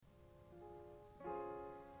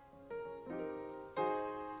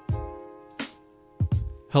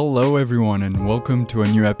Hello, everyone, and welcome to a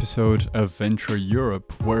new episode of Venture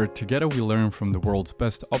Europe, where together we learn from the world's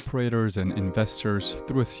best operators and investors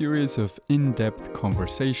through a series of in-depth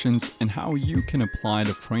conversations and how you can apply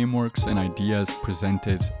the frameworks and ideas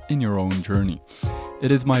presented in your own journey.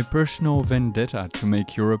 It is my personal vendetta to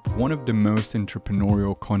make Europe one of the most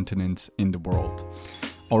entrepreneurial continents in the world.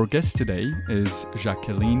 Our guest today is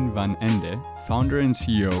Jacqueline van Ende, founder and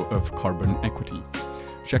CEO of Carbon Equity.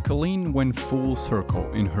 Jacqueline went full circle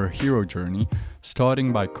in her hero journey,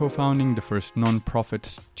 starting by co-founding the first non-profit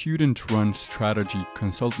student-run strategy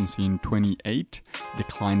consultancy in 2008,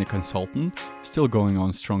 Decline a Consultant, still going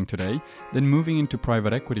on strong today, then moving into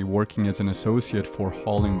private equity working as an associate for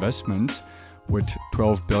Hall Investments with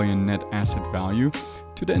 12 billion net asset value,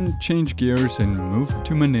 to then change gears and move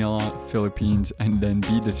to Manila, Philippines, and then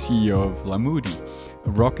be the CEO of Lamudi,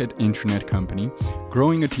 a rocket internet company,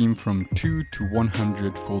 growing a team from 2 to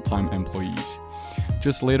 100 full-time employees.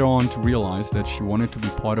 Just later on to realize that she wanted to be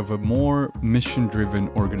part of a more mission-driven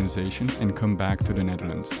organization and come back to the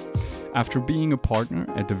Netherlands. After being a partner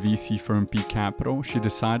at the VC firm P Capital, she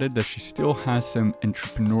decided that she still has some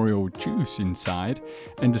entrepreneurial juice inside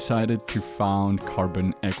and decided to found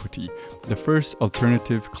Carbon Equity, the first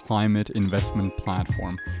alternative climate investment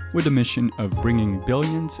platform, with a mission of bringing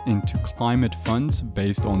billions into climate funds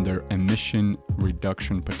based on their emission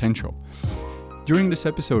reduction potential. During this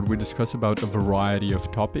episode, we discuss about a variety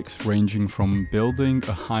of topics ranging from building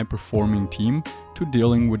a high-performing team to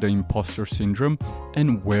dealing with the imposter syndrome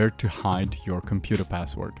and where to hide your computer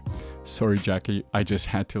password. Sorry, Jackie, I just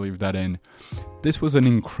had to leave that in. This was an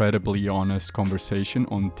incredibly honest conversation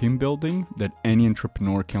on team building that any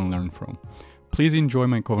entrepreneur can learn from. Please enjoy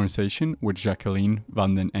my conversation with Jacqueline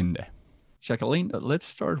van den Ende. Jacqueline, let's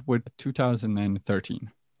start with 2013.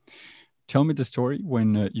 Tell me the story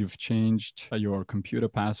when you've changed your computer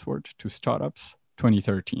password to Startups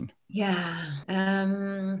 2013.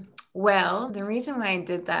 Well, the reason why I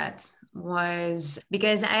did that was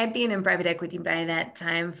because I had been in private equity by that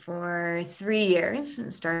time for 3 years.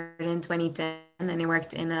 Started in 2010, and I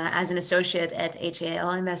worked as an associate at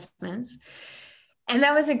HAL Investments. And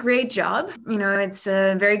that was a great job. You know, it's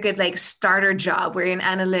a very good starter job where you're an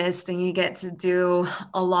analyst and you get to do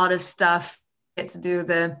a lot of stuff. You get to do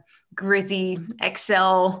the gritty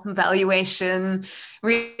Excel valuation,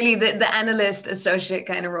 really the analyst associate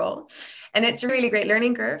kind of role. And it's a really great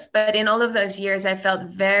learning curve. But in all of those years, I felt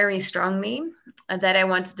very strongly that I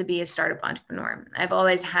wanted to be a startup entrepreneur. I've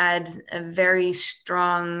always had a very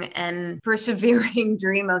strong and persevering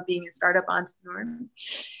dream of being a startup entrepreneur.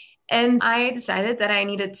 And I decided that I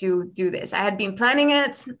needed to do this. I had been planning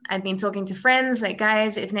it. I'd been talking to friends like,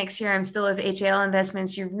 guys, if next year I'm still with HAL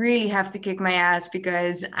Investments, you really have to kick my ass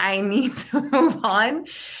because I need to move on.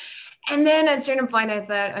 And then at a certain point, I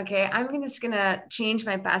thought, okay, I'm just going to change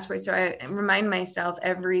my password. So I remind myself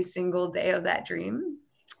every single day of that dream.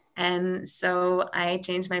 And so I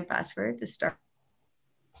changed my password to start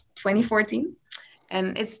 2014.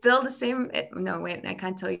 And it's still the same. No, wait, I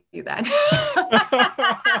can't tell you that.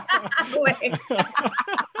 Wait.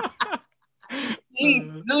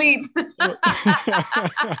 Delete.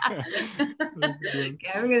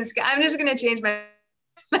 Okay, I'm just gonna change my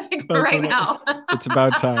right now. It's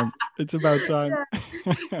about time. Yeah,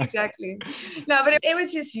 exactly. No, but it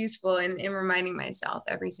was just useful in reminding myself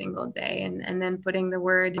every single day, and then putting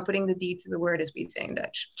the D to the word, as we say in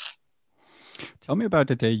Dutch. Tell me about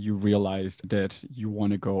the day you realized that you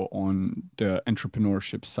want to go on the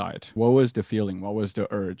entrepreneurship side. What was the feeling? What was the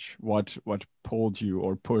urge? What pulled you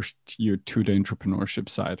or pushed you to the entrepreneurship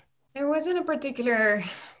side? There wasn't a particular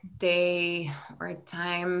day or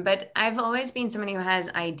time, but I've always been somebody who has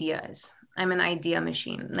ideas. I'm an idea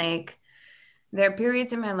machine. There are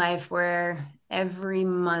periods in my life where every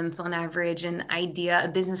month on average,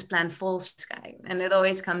 a business plan falls from the sky, and it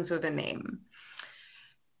always comes with a name.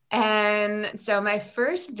 And so my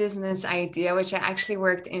first business idea, which I actually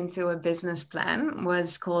worked into a business plan,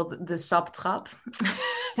 was called the Saptrap.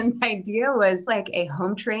 And the idea was like a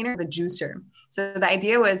home trainer, a juicer. So the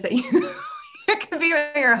idea was that you could be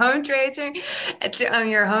your home trainer,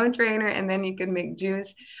 and then you could make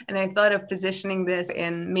juice. And I thought of positioning this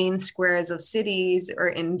in main squares of cities or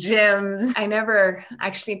in gyms. I never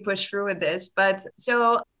actually pushed through with this, but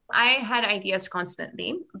so I had ideas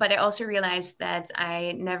constantly, but I also realized that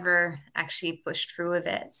I never actually pushed through with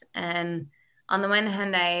it. And on the one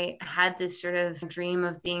hand, I had this sort of dream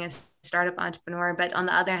of being a startup entrepreneur, but on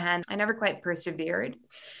the other hand, I never quite persevered.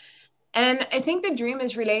 And I think the dream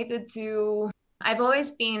is related to, I've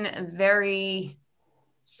always been very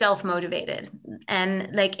self-motivated.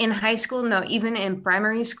 And in high school, no, even in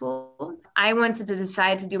primary school, I wanted to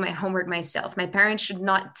decide to do my homework myself. My parents should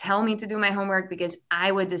not tell me to do my homework because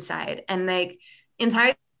I would decide. And like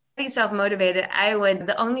entirely self-motivated, I would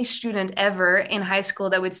the only student ever in high school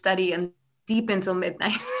that would study and deep until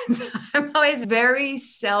midnight. So I'm always very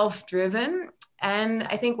self-driven. And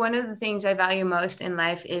I think one of the things I value most in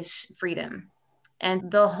life is freedom. And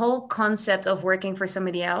the whole concept of working for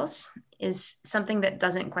somebody else is something that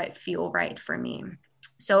doesn't quite feel right for me.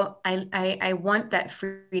 So I want that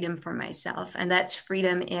freedom for myself. And that's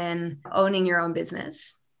freedom in owning your own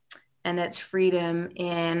business. And that's freedom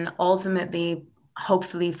in ultimately,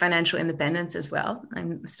 hopefully, financial independence as well.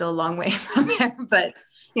 I'm still a long way from there, but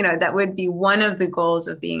that would be one of the goals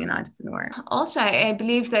of being an entrepreneur. Also, I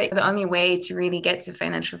believe that the only way to really get to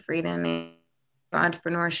financial freedom is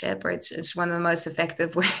entrepreneurship, or it's one of the most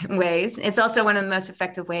effective ways. It's also one of the most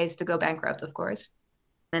effective ways to go bankrupt, of course.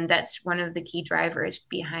 And that's one of the key drivers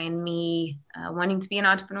behind me wanting to be an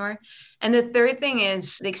entrepreneur. And the third thing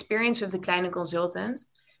is the experience with the Kleine Consultant.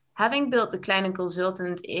 Having built the Kleine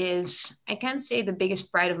Consultant is, I can't say the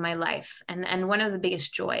biggest pride of my life and one of the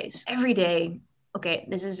biggest joys. Every day, okay,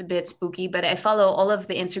 this is a bit spooky, but I follow all of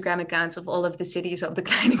the Instagram accounts of all of the cities of the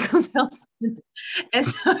Kleine Consultant. And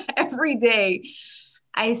so every day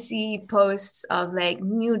I see posts of like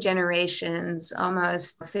new generations,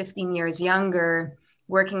 almost 15 years younger,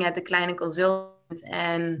 working at the Kleine Consultant,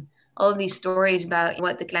 and all of these stories about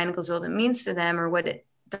what the Kleine Consultant means to them or what it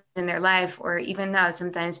does in their life. Or even now,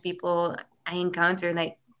 sometimes people I encounter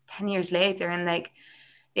like 10 years later and like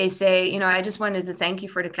they say, I just wanted to thank you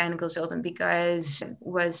for the Kleine Consultant because it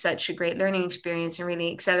was such a great learning experience and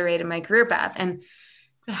really accelerated my career path. And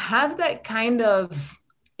to have that kind of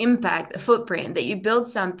impact, a footprint, that you build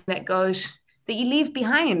something that you leave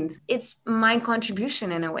behind, it's my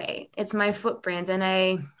contribution in a way. It's my footprint. And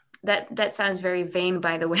that sounds very vain,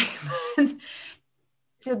 by the way, but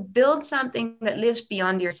to build something that lives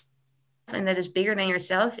beyond yourself and that is bigger than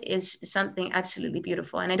yourself is something absolutely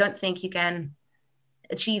beautiful. And I don't think you can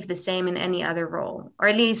achieve the same in any other role, or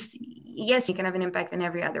at least, yes, you can have an impact in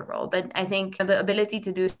every other role, but I think the ability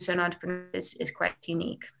to do so in entrepreneur is quite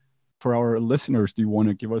unique. For our listeners, do you want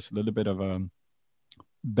to give us a little bit of a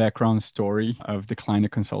background story of the Kleine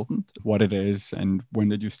Consultant, what it is and when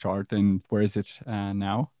did you start and where is it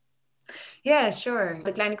now? Yeah, sure.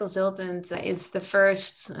 The Kleine Consultant is the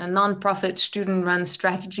first non-profit student-run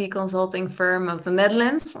strategy consulting firm of the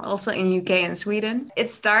Netherlands, also in UK and Sweden. It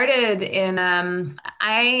started in,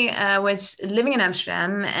 I was living in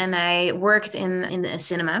Amsterdam and I worked in a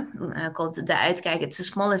cinema called De Uitkijk. It's the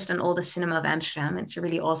smallest and oldest cinema of Amsterdam. It's a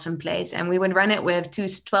really awesome place. And we would run it with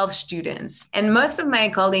 12 students. And most of my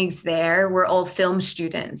colleagues there were all film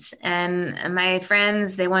students. And my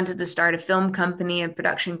friends, they wanted to start a film company, a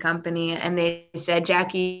production company. And they said,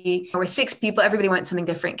 Jackie, we're 6 people. Everybody wants something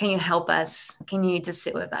different. Can you help us? Can you just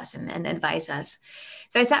sit with us and advise us?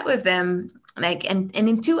 So I sat with them, and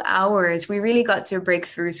in 2 hours, we really got to a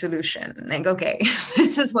breakthrough solution. Like, okay,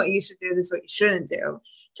 this is what you should do. This is what you shouldn't do,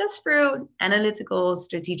 just through analytical,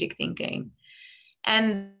 strategic thinking.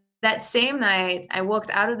 And that same night, I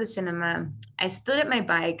walked out of the cinema. I stood at my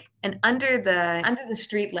bike, and under the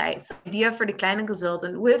street light, the idea for the Kleine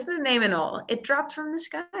Consultant, with the name and all, it dropped from the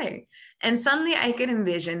sky. And suddenly I could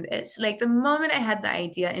envision this. Like the moment I had the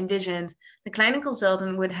idea, envisioned the Kleine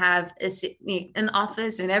Consultant would have an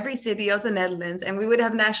office in every city of the Netherlands, and we would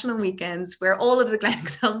have national weekends where all of the Kleine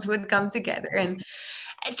Consultants would come together. And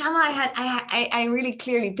somehow I really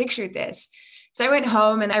clearly pictured this. So I went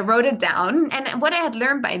home and I wrote it down. And what I had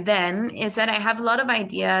learned by then is that I have a lot of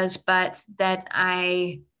ideas, but that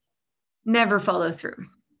I never follow through.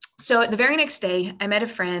 So the very next day, I met a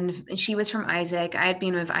friend, and she was from Isaac. I had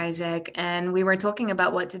been with Isaac, and we were talking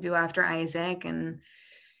about what to do after Isaac. And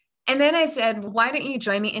then I said, why don't you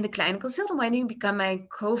join me in the Kleine Consultant? Why don't you become my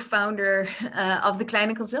co-founder of the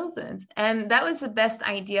Kleine Consultant? And that was the best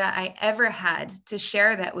idea I ever had, to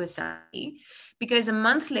share that with somebody, because a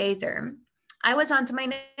month later, I was on to my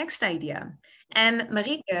next idea. And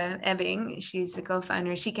Marieke Ebbing, she's the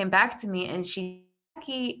co-founder, she came back to me and she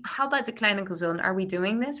said, how about the Kleine Consultant? Are we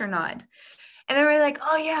doing this or not? And then we're like,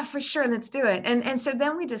 oh yeah, for sure, let's do it. And so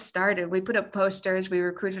then we just started. We put up posters. We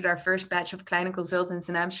recruited our first batch of Kleine Consultants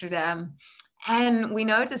in Amsterdam. And we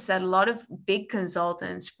noticed that a lot of big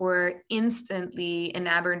consultants were instantly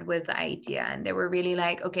enamored with the idea. And they were really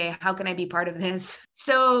like, okay, how can I be part of this?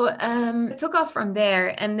 So it took off from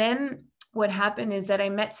there. And then what happened is that I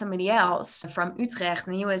met somebody else from Utrecht,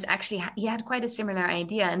 and he had quite a similar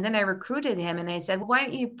idea. And then I recruited him and I said, why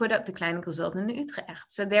don't you put up the Kleine Consultant in Utrecht?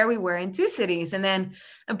 So there we were in 2 cities. And then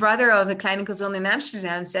a brother of a Kleine Consultant in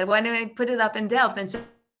Amsterdam said, why don't I put it up in Delft? And so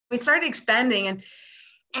we started expanding. And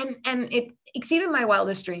And it exceeded my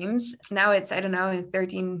wildest dreams. Now it's, I don't know, in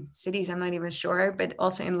 13 cities, I'm not even sure, but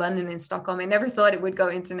also in London and Stockholm. I never thought it would go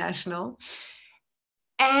international.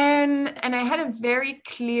 And I had a very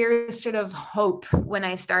clear sort of hope when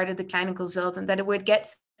I started the Kleine Consultant that it would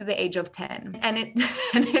get to the age of 10. And it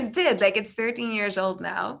and it did. Like, it's 13 years old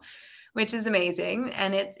now, which is amazing.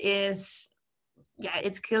 And it is, yeah,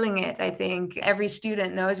 it's killing it. I think every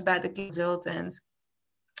student knows about the consultants.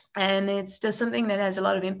 And it's just something that has a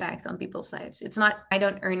lot of impact on people's lives. It's not, I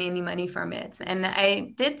don't earn any money from it. And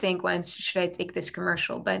I did think once, should I take this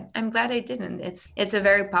commercial? But I'm glad I didn't. It's a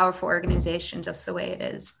very powerful organization, just the way it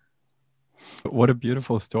is. What a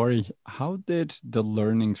beautiful story. How did the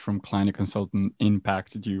learnings from Kleine Consultant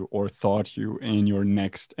impacted you or taught you in your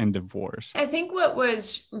next endeavors? I think what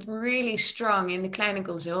was really strong in the Kleine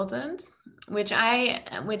Consultant, which I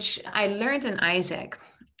learned in Isaac.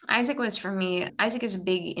 Isaac was, for me, Isaac is a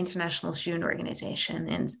big international student organization,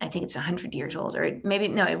 and I think it's 100 years old, or maybe,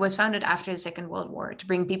 no, it was founded after the Second World War to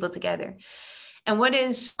bring people together. And what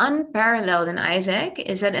is unparalleled in Isaac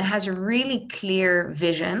is that it has a really clear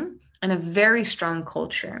vision and a very strong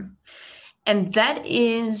culture. And that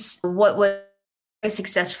is what was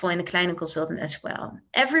successful in the Kleine Consultant as well.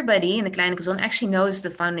 Everybody in the Kleine Consultant actually knows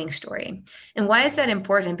the founding story. And why is that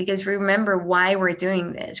important? Because remember why we're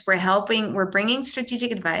doing this. We're bringing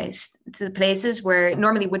strategic advice to the places where it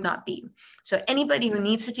normally would not be. So anybody who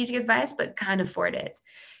needs strategic advice but can't afford it.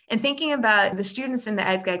 And thinking about the students in the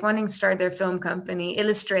Uitkijk wanting to start their film company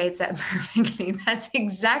illustrates that perfectly. That's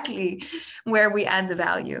exactly where we add the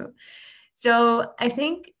value. So I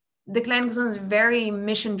think the Kleine Consultant is a very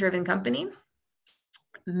mission-driven company,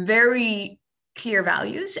 very clear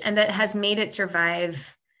values, and that has made it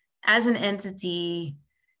survive as an entity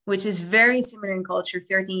which is very similar in culture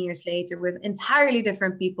 13 years later, with entirely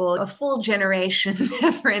different people, a full generation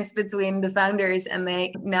difference between the founders and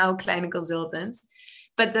the now Kleine Consultants.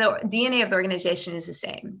 But the DNA of the organization is the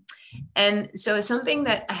same. And so something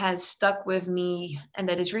that has stuck with me and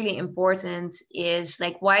that is really important is,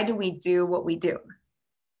 like, why do we do what we do?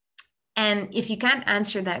 And if you can't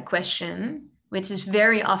answer that question, which is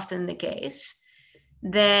very often the case,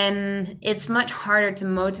 then it's much harder to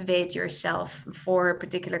motivate yourself for a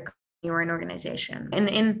particular company or an organization. And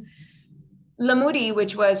in Lamudi,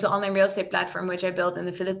 which was the online real estate platform, which I built in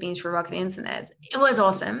the Philippines for Rocket Internet, it was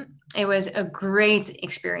awesome. It was a great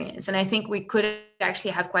experience. And I think we could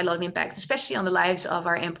actually have quite a lot of impact, especially on the lives of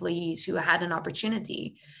our employees who had an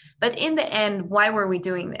opportunity. But in the end, why were we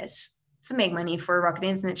doing this? To make money for Rocket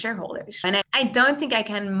Internet shareholders. And I don't think I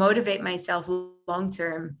can motivate myself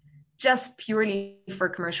long-term just purely for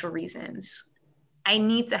commercial reasons. I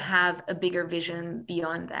need to have a bigger vision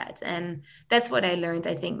beyond that. And that's what I learned,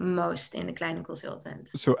 I think, most in the Kleine Consultant.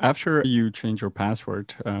 So after you change your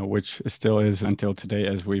password, which still is until today,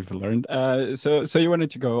 as we've learned, so you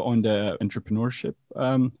wanted to go on the entrepreneurship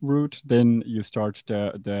route. Then you start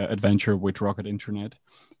the adventure with Rocket Internet.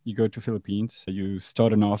 You go to Philippines, you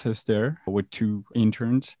start an office there with 2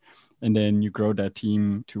 interns, and then you grow that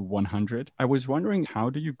team to 100. I was wondering, how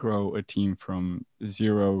do you grow a team from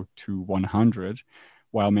 0 to 100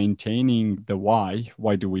 while maintaining the why?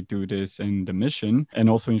 Why do we do this, and the mission, and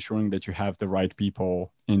also ensuring that you have the right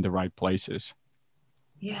people in the right places?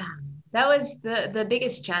 Yeah, that was the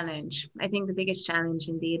biggest challenge. I think the biggest challenge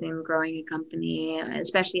indeed in growing a company,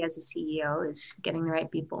 especially as a CEO, is getting the right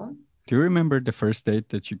people. Do you remember the first date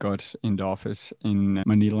that you got in the office in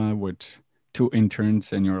Manila with 2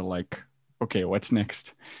 interns and you're like, okay, what's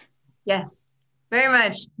next? Yes, very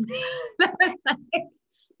much.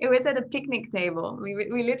 It was at a picnic table.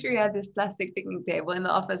 We literally had this plastic picnic table in the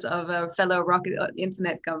office of a fellow Rocket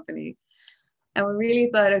Internet company. And we really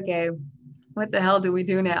thought, okay, what the hell do we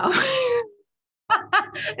do now?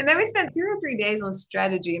 And then we spent 2 or 3 days on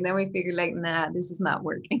strategy, and then we figured, like, nah, this is not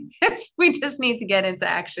working. We just need to get into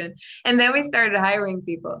action. And then we started hiring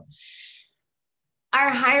people. Our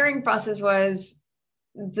hiring process was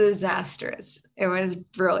disastrous. It was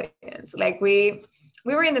brilliant. Like, we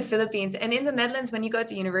were in the Philippines, and in the Netherlands, when you go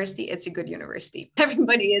to university, it's a good university.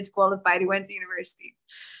 Everybody is qualified who went to university.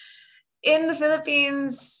 In the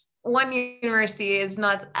Philippines, one university is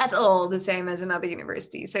not at all the same as another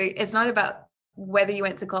university. So it's not about whether you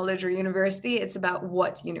went to college or university, it's about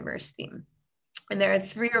what university. And there are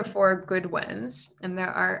 3 or 4 good ones, and there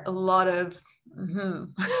are a lot of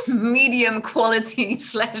medium quality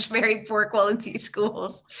 / very poor quality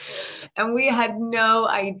schools. And we had no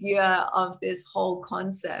idea of this whole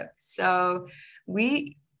concept. So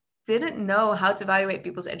we didn't know how to evaluate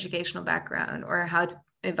people's educational background or how to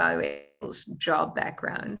evaluate people's job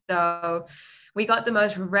background. So we got the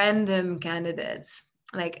most random candidates.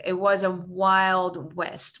 Like it was a wild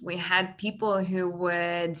west. We had people who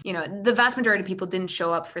would, the vast majority of people didn't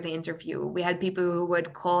show up for the interview. We had people who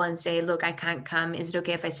would call and say, look, I can't come. Is it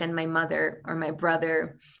okay if I send my mother or my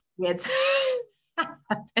brother? We had,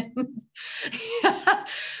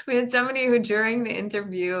 we had somebody who during the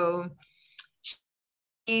interview,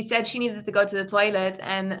 she said she needed to go to the toilet,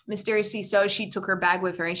 and mysteriously so she took her bag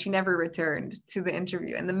with her and she never returned to the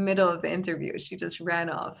interview. In the middle of the interview, she just ran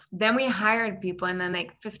off. Then we hired people, and then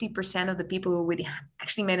like 50% of the people who would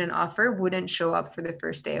actually made an offer wouldn't show up for the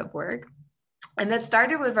first day of work. And that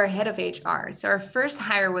started with our head of HR. So our first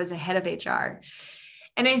hire was a head of HR.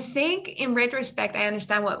 And I think in retrospect, I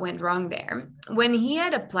understand what went wrong there. When he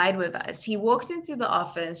had applied with us, he walked into the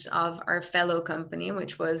office of our fellow company,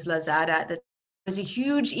 which was Lazada at the was a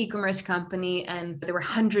huge e-commerce company, and there were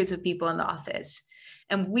hundreds of people in the office,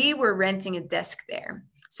 and we were renting a desk there.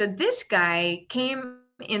 So this guy came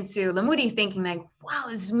into Lamudi thinking like, wow,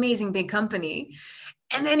 this is amazing big company.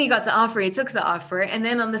 And then he got the offer, he took the offer. And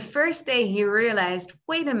then on the first day, he realized,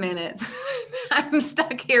 wait a minute, I'm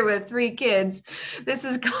stuck here with 3 kids. This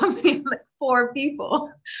is company with 4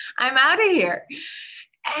 people. I'm out of here.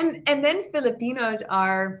 And then Filipinos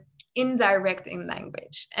are indirect in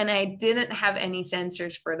language. And I didn't have any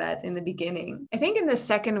sensors for that in the beginning. I think in the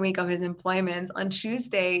second week of his employment, on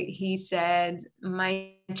Tuesday, he said,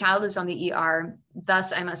 my child is on the ER,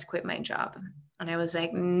 thus I must quit my job. And I was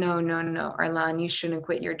like, no, Arlan, you shouldn't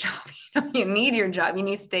quit your job. You need your job. You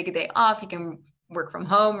need to take a day off. You can work from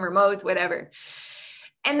home, remote, whatever.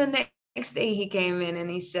 And then the next day he came in and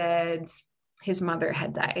he said his mother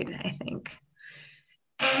had died, I think.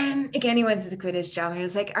 And again, he wanted to quit his job. He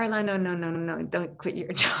was like, Arlan, no, don't quit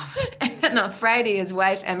your job. And then on Friday, his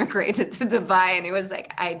wife emigrated to Dubai, and he was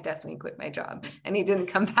like, I definitely quit my job. And he didn't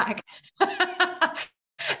come back. And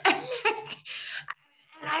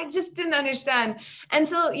I just didn't understand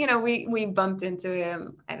until, we bumped into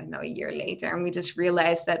him, I don't know, a year later, and we just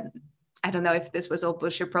realized that, I don't know if this was all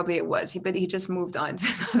bullshit, probably it was, but he just moved on to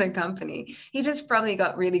another company. He just probably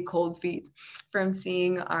got really cold feet from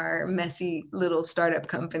seeing our messy little startup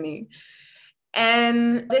company.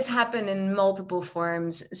 And this happened in multiple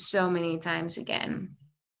forms so many times again.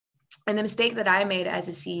 And the mistake that I made as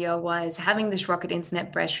a CEO was having this rocket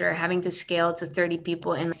internet pressure, having to scale to 30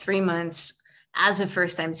 people in 3 months as a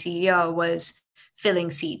first-time CEO was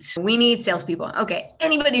filling seats. We need salespeople. Okay,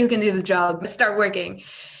 anybody who can do the job, start working.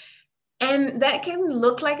 And that can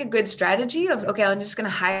look like a good strategy of, okay, I'm just going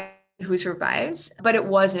to hire who survives, but it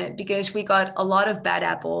wasn't, because we got a lot of bad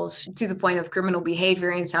apples to the point of criminal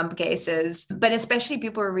behavior in some cases, but especially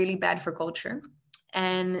people were really bad for culture.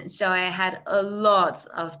 And so I had a lot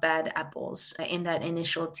of bad apples in that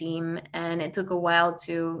initial team, and it took a while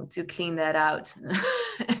to clean that out.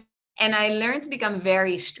 And I learned to become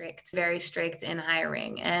very strict in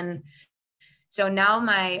hiring. And so now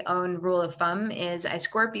my own rule of thumb is I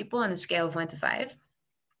score people on a scale of 1 to 5,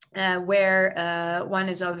 where 1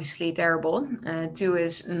 is obviously terrible, 2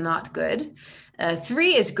 is not good,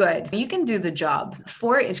 3 is good. You can do the job.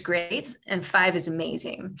 4 is great, and 5 is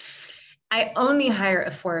amazing. I only hire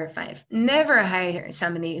a 4 or 5. Never hire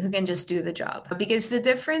somebody who can just do the job, because the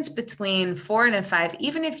difference between 4 and a 5,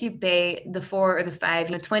 even if you pay the 4 or the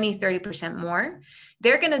 5, 20, 30% more,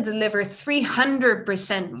 they're going to deliver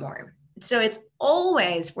 300% more. So it's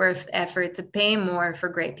always worth effort to pay more for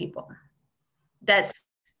great people. That's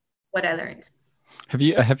what I learned.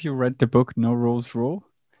 Have you read the book No Rules Rule?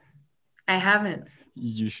 I haven't.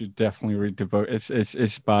 You should definitely read the book.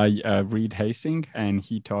 It's by Reed Hastings, and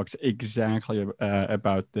he talks exactly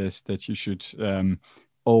about this, that you should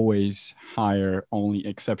always hire only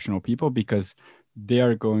exceptional people, because they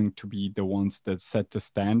are going to be the ones that set the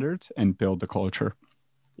standard and build the culture.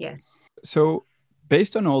 Yes. So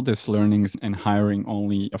based on all this learnings and hiring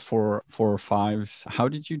only a 4 or 5s, how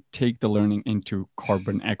did you take the learning into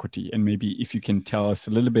carbon equity? And maybe if you can tell us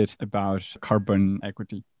a little bit about carbon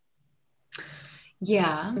equity.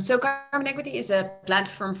 Yeah, so Carbon Equity is a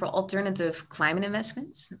platform for alternative climate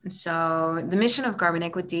investments. So the mission of Carbon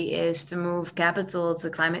Equity is to move capital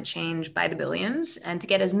to climate change by the billions, and to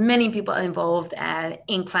get as many people involved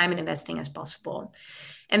in climate investing as possible.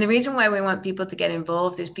 And the reason why we want people to get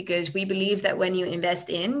involved is because we believe that when you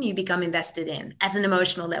invest in, you become invested in at an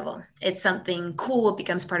emotional level. It's something cool, it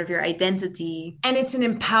becomes part of your identity, and it's an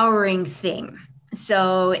empowering thing.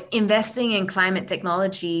 So investing in climate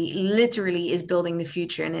technology literally is building the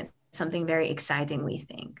future, and it's something very exciting, we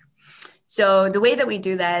think. So the way that we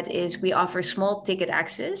do that is we offer small ticket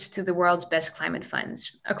access to the world's best climate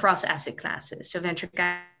funds across asset classes. So venture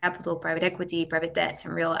capital, private equity, private debt,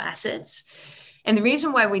 and real assets. And the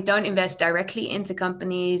reason why we don't invest directly into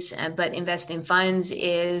companies, but invest in funds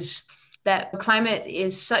is that climate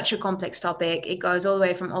is such a complex topic. It goes all the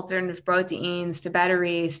way from alternative proteins to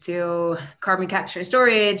batteries to carbon capture and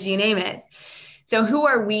storage, you name it. So who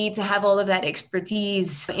are we to have all of that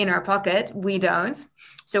expertise in our pocket? We don't.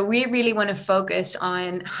 So we really want to focus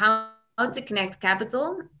on how to connect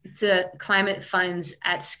capital to climate funds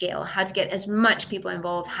at scale, how to get as much people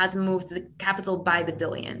involved, how to move the capital by the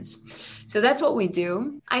billions. So that's what we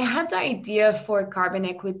do. I had the idea for carbon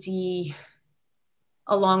equity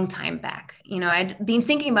a long time back. I'd been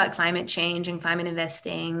thinking about climate change and climate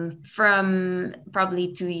investing from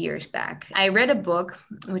probably 2 years back. I read a book,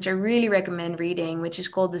 which I really recommend reading, which is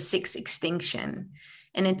called The Sixth Extinction.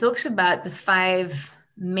 And it talks about the 5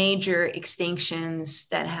 major extinctions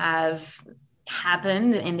that have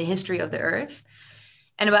happened in the history of the Earth,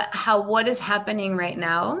 and about how what is happening right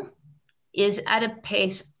now is at a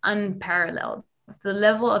pace unparalleled. The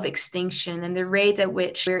level of extinction and the rate at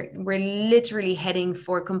which we're literally heading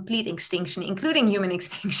for complete extinction, including human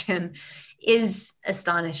extinction, is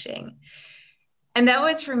astonishing. And that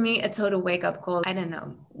was for me a total wake-up call. I don't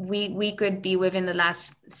know. We could be within the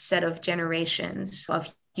last set of generations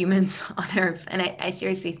of humans on Earth, and I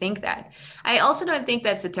seriously think that. I also don't think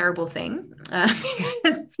that's a terrible thing,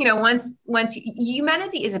 because once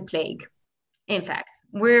humanity is a plague. In fact,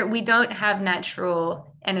 we don't have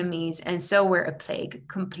natural enemies, and so we're a plague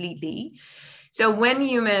completely. So when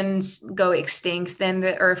humans go extinct, then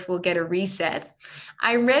the Earth will get a reset.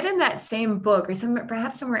 I read in that same book, or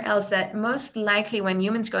perhaps somewhere else, that most likely when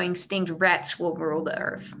humans go extinct, rats will rule the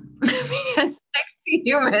Earth. Because next to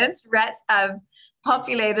humans, rats have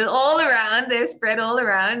populated all around, they've spread all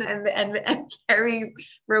around, and very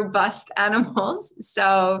robust animals.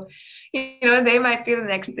 So, they might be the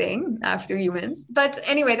next thing after humans. But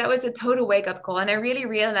anyway, that was a total wake-up call. And I really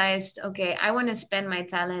realized, okay, I want to spend my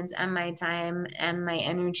talents and my time and my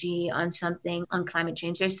energy on something on climate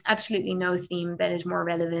change. There's absolutely no theme that is more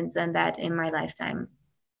relevant than that in my lifetime.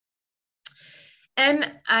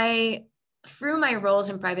 And through my roles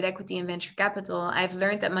in private equity and venture capital, I've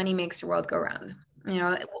learned that money makes the world go round.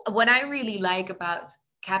 What I really like about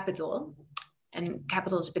capital, and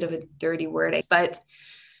capital is a bit of a dirty word, but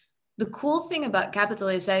the cool thing about capital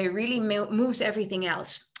is that it really moves everything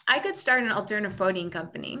else. I could start an alternative protein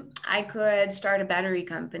company. I could start a battery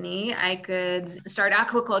company. I could start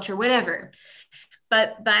aquaculture, whatever.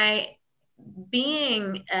 But by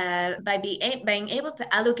being able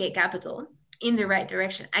to allocate capital in the right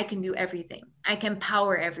direction, I can do everything. I can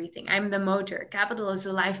power everything. I'm the motor. Capital is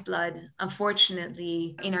the lifeblood,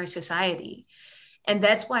 unfortunately, in our society. And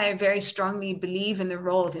that's why I very strongly believe in the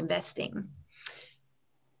role of investing.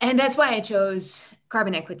 And that's why I chose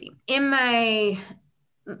carbon equity. I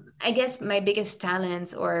guess my biggest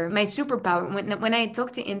talent or my superpower, when I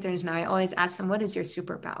talk to interns now, I always ask them, what is your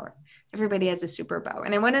superpower? Everybody has a superpower.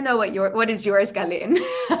 And I want to know what is yours, Galin?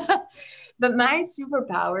 But my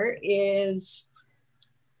superpower is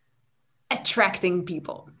attracting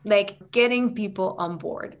people, like getting people on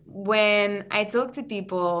board. When I talk to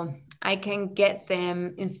people, I can get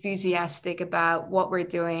them enthusiastic about what we're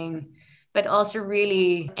doing, but also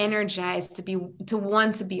really energized to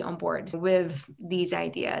want to be on board with these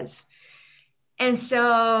ideas. And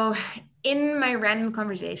so in my random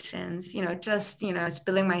conversations, just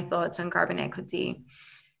spilling my thoughts on carbon equity,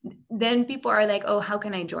 then people are like, oh, how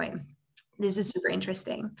can I join? This is super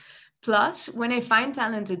interesting. Plus, when I find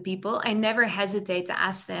talented people, I never hesitate to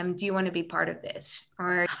ask them, do you want to be part of this?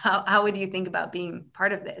 Or how would you think about being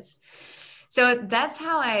part of this? So that's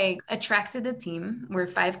how I attracted the team. We're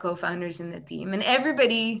 5 co-founders in the team, and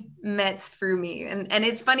everybody met through me. And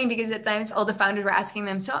it's funny because at times all the founders were asking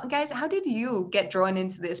them, so guys, how did you get drawn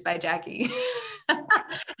into this by Jackie? It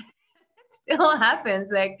still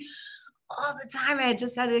happens. Like all the time. I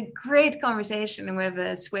just had a great conversation with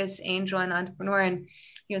a Swiss angel and entrepreneur, and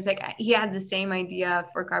he was like, he had the same idea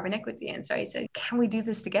for carbon equity. And so I said, can we do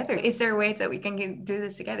this together? Is there a way that we can do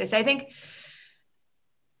this together? So I think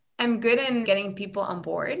I'm good in getting people on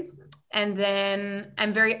board. And then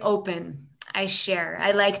I'm very open. I share.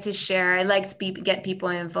 I like to share. I like to get people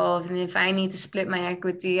involved. And if I need to split my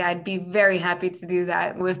equity, I'd be very happy to do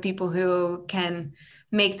that with people who can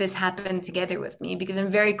make this happen together with me, because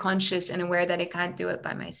I'm very conscious and aware that I can't do it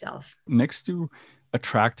by myself. Next to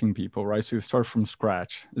attracting people, right? So you start from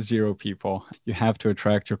scratch, 0 people. You have to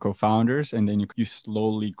attract your co-founders, and then you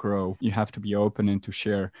slowly grow. You have to be open and to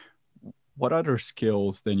share. What other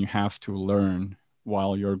skills then you have to learn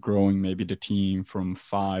while you're growing maybe the team from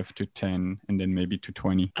 5 to 10 and then maybe to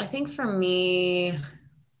 20? I think for me,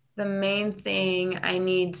 the main thing I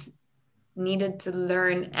need needed to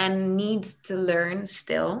learn and needs to learn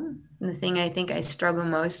still, the thing I think I struggle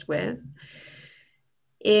most with,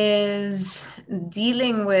 is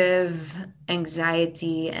dealing with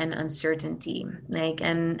anxiety and uncertainty, like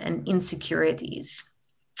and insecurities.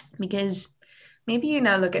 Because maybe you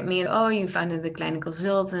now look at me and, oh, you founded the Kleine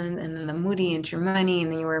Consultant and then the Moody and Germany,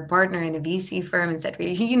 and then you were a partner in a VC firm, etc.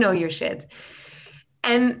 You know your shit.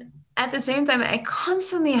 And at the same time, I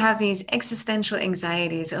constantly have these existential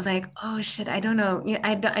anxieties of like, oh shit, I don't know.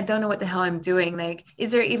 I don't know what the hell I'm doing. Like,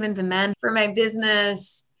 is there even demand for my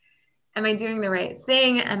business? Am I doing the right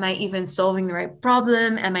thing? Am I even solving the right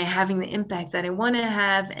problem? Am I having the impact that I want to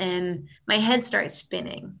have? And my head starts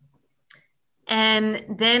spinning. And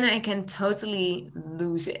then I can totally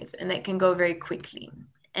lose it, and it can go very quickly.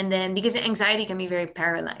 And then because anxiety can be very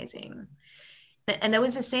paralyzing. And that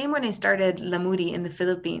was the same when I started Lamudi in the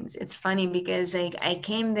Philippines. It's funny because like I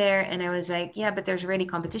came there and I was like, yeah, but there's already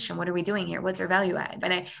competition. What are we doing here? What's our value add?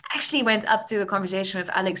 And I actually went up to the conversation with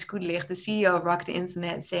Alex Kudlich, the CEO of Rock the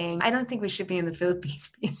Internet, saying, I don't think we should be in the Philippines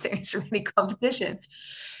because there's already competition.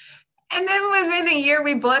 And then within a year,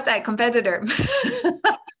 we bought that competitor.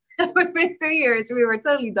 Within 3 years, we were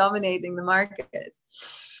totally dominating the market.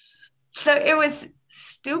 So it was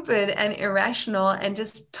stupid and irrational and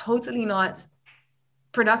just totally not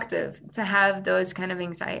productive to have those kind of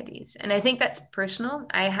anxieties. And I think that's personal.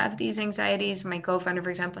 I have these anxieties. My co-founder, for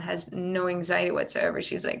example, has no anxiety whatsoever.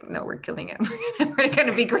 She's like, no, we're killing it. We're going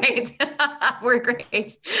to be great. We're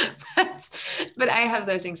great. But I have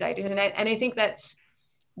those anxieties. And I think that's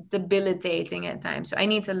debilitating at times. So I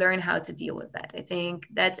need to learn how to deal with that. I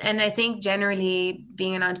think generally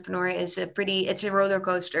being an entrepreneur is it's a roller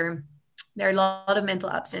coaster. There are a lot of mental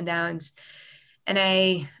ups and downs. And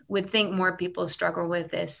I would think more people struggle with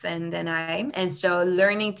this than I. And so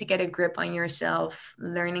learning to get a grip on yourself,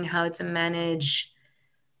 learning how to manage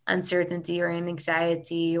uncertainty or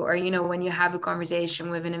anxiety, or, when you have a conversation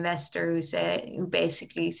with an investor who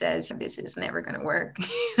basically says, this is never going to work,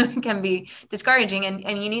 it can be discouraging.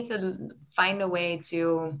 And you need to find a way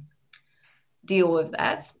to deal with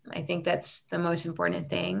that. I think that's the most important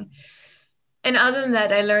thing. And other than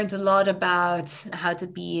that, I learned a lot about how to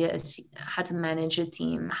manage a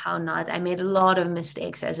team, how not. I made a lot of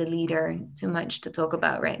mistakes as a leader, too much to talk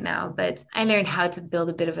about right now. But I learned how to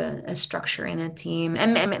build a bit of a structure in a team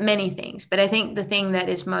and many things. But I think the thing that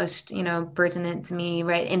is most, pertinent to me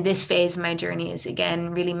right in this phase of my journey is,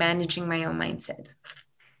 again, really managing my own mindset.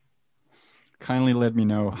 Kindly let me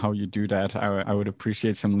know how you do that. I would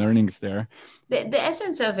appreciate some learnings there. The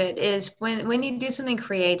essence of it is when you do something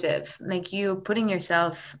creative, like you putting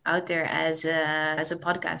yourself out there as a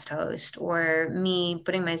podcast host, or me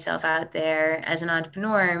putting myself out there as an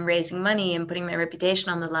entrepreneur and raising money and putting my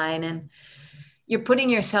reputation on the line, and you're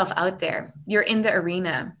putting yourself out there. You're in the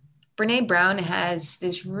arena. Brene Brown has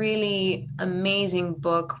this really amazing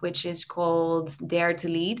book, which is called Dare to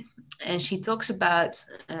Lead. And she talks about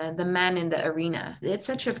the man in the arena. It's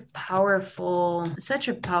such a powerful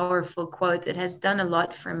quote. It has done a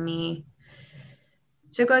lot for me.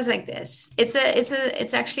 So it goes like this. It's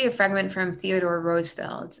actually a fragment from Theodore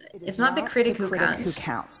Roosevelt. It's not the critic who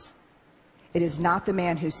counts. It is not the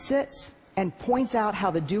man who sits and points out how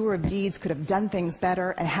the doer of deeds could have done things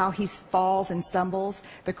better and how he falls and stumbles.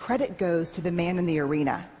 The credit goes to the man in the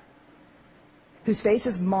arena, whose face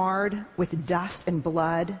is marred with dust and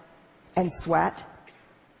blood and sweat.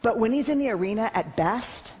 But when he's in the arena, at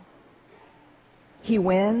best, he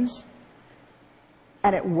wins,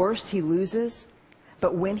 and at worst, he loses.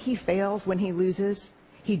 But when he fails, when he loses,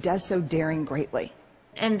 he does so daring greatly.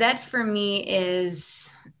 And that, for me, is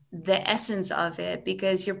the essence of it,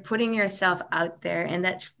 because you're putting yourself out there, and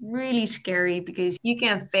that's really scary because you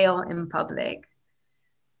can fail in public.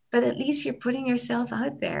 But at least you're putting yourself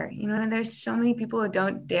out there, and there's so many people who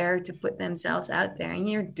don't dare to put themselves out there, and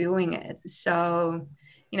you're doing it. So,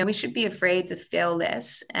 we should be afraid to fail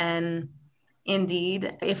less. And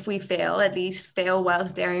indeed, if we fail, at least fail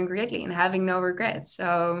whilst daring greatly and having no regrets.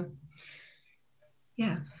 So,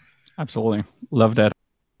 yeah. Absolutely. Love that.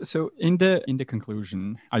 So in the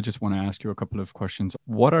conclusion, I just want to ask you a couple of questions.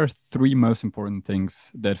 What are 3 most important things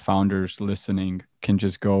that founders listening can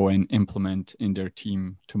just go and implement in their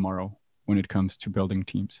team tomorrow when it comes to building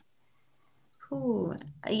teams? Cool.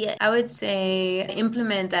 Yeah, I would say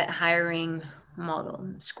implement that hiring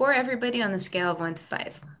model. Score everybody on a scale of 1 to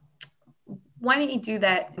 5. Why don't you do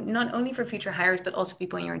that not only for future hires, but also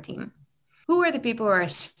people in your team? Who are the people who are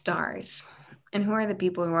stars? And who are the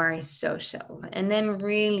people who are so-so? And then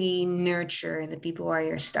really nurture the people who are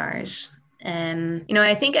your stars. And,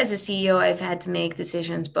 I think as a CEO, I've had to make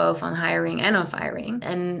decisions both on hiring and on firing.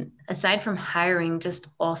 And aside from hiring just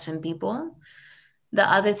awesome people, the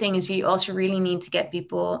other thing is you also really need to get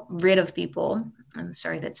rid of people. I'm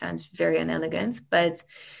sorry, that sounds very inelegant, but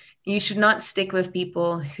you should not stick with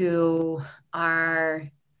people who are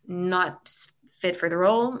not fit for the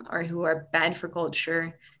role or who are bad for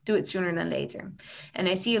culture. Do it sooner than later. And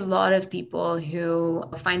I see a lot of people who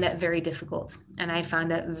find that very difficult. And I found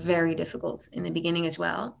that very difficult in the beginning as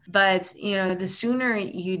well. But, the sooner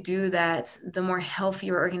you do that, the more healthy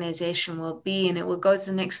your organization will be, and it will go to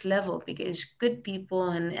the next level, because good people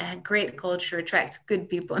and a great culture attract good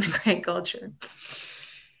people and a great culture.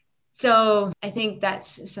 So I think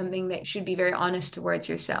that's something that should be very honest towards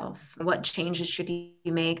yourself. What changes should you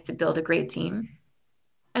make to build a great team?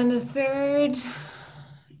 And the third,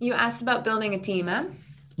 you asked about building a team, huh?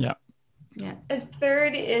 Yeah. Yeah. A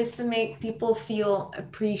third is to make people feel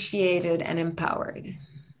appreciated and empowered.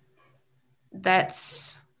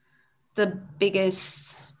 That's the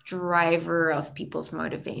biggest driver of people's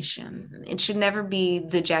motivation. It should never be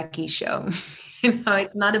the Jackie show.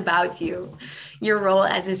 It's not about you. Your role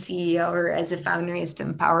as a CEO or as a founder is to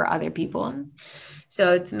empower other people.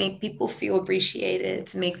 So to make people feel appreciated,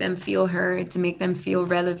 to make them feel heard, to make them feel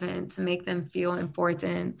relevant, to make them feel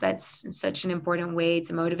important. That's such an important way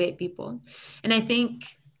to motivate people. And I think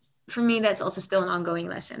for me, that's also still an ongoing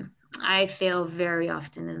lesson. I fail very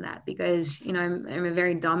often in that because, I'm a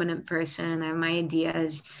very dominant person. I have my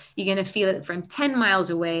ideas. You're going to feel it from 10 miles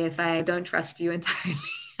away if I don't trust you entirely.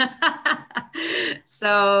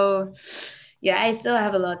 So yeah, I still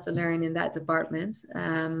have a lot to learn in that department.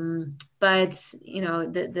 But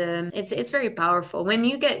it's very powerful when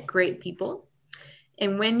you get great people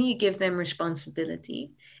and when you give them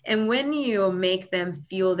responsibility and when you make them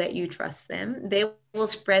feel that you trust them, they will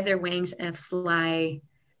spread their wings and fly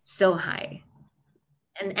so high.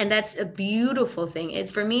 And that's a beautiful thing.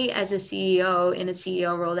 For me as a CEO in a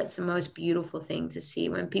CEO role, that's the most beautiful thing to see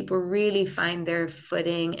when people really find their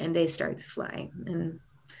footing and they start to fly. And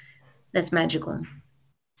that's magical.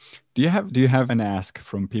 Do you have an ask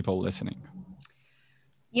from people listening?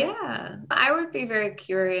 Yeah, I would be very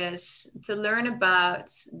curious to learn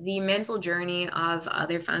about the mental journey of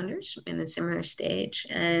other founders in a similar stage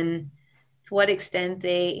and to what extent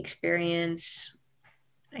they experience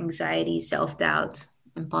anxiety, self-doubt,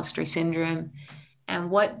 imposter syndrome,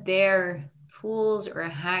 and what their tools or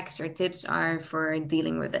hacks or tips are for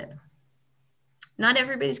dealing with it. Not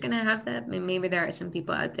everybody's going to have that. Maybe there are some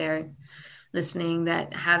people out there listening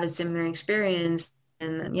that have a similar experience.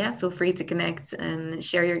 And yeah, feel free to connect and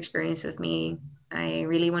share your experience with me. I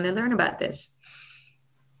really want to learn about this.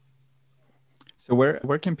 So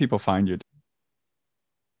where can people find you?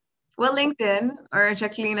 Well, LinkedIn or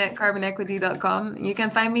Jacqueline at carbonequity.com. You can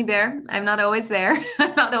find me there. I'm not always there.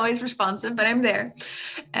 I'm not always responsive, but I'm there.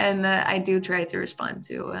 And I do try to respond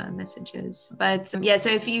to messages. But so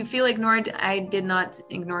if you feel ignored, I did not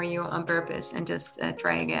ignore you on purpose, and just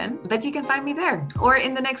try again. But you can find me there or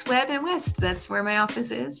in the next Web in West. That's where my office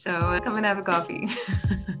is. So come and have a coffee.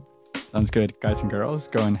 Sounds good. Guys and girls,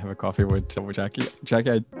 go and have a coffee with Jackie.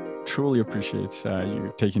 Jackie, I truly appreciate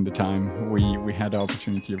you taking the time. We had the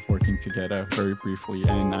opportunity of working together very briefly,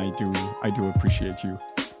 and I do appreciate you.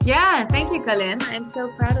 Yeah, thank you, Colin. I'm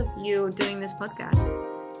so proud of you doing this podcast.